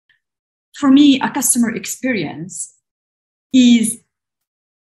for me, a customer experience is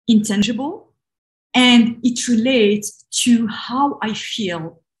intangible, and it relates to how I feel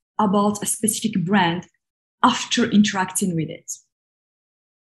about a specific brand after interacting with it.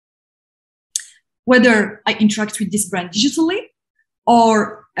 Whether I interact with this brand digitally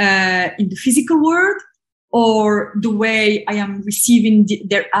or in the physical world, or the way I am receiving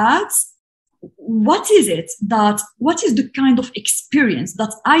their ads, what is the kind of experience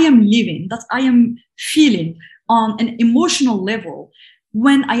that I am living, that I am feeling on an emotional level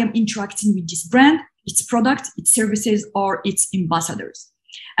when I am interacting with this brand, its product, its services, or its ambassadors?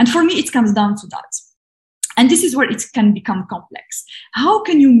 And for me, it comes down to that. And this is where it can become complex. How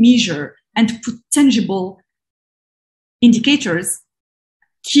can you measure and put tangible indicators,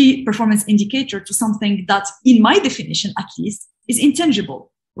 key performance indicator, to something that, in my definition at least, is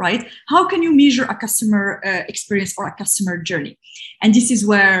intangible, right? How can you measure a customer experience or a customer journey? And this is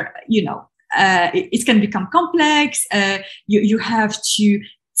where, it can become complex. You have to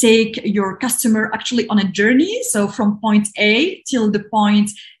take your customer actually on a journey. So from point A till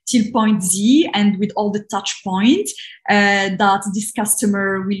point Z, and with all the touch points that this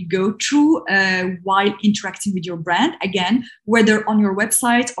customer will go through while interacting with your brand. Again, whether on your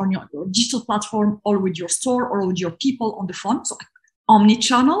website, on your digital platform, or with your store, or with your people on the phone. So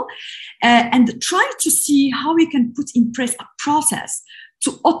omni-channel, and try to see how we can put in place a process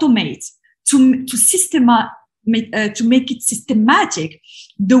to automate, to make it systematic,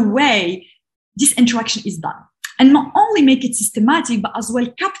 the way this interaction is done. And not only make it systematic, but as well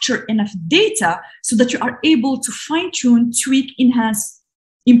capture enough data so that you are able to fine-tune, tweak, enhance,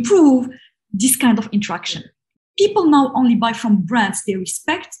 improve this kind of interaction. People now only buy from brands they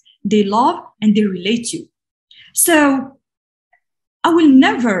respect, they love, and they relate to. So I will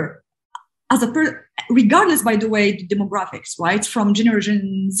never, regardless, by the way, the demographics, right? From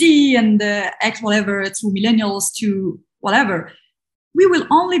Generation Z and X, whatever, to millennials, to whatever, we will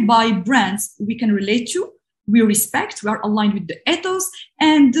only buy brands we can relate to, we respect, we are aligned with the ethos,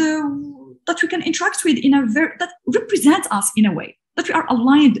 and that we can interact with that represents us in a way that we are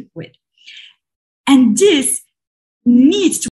aligned with. And this needs to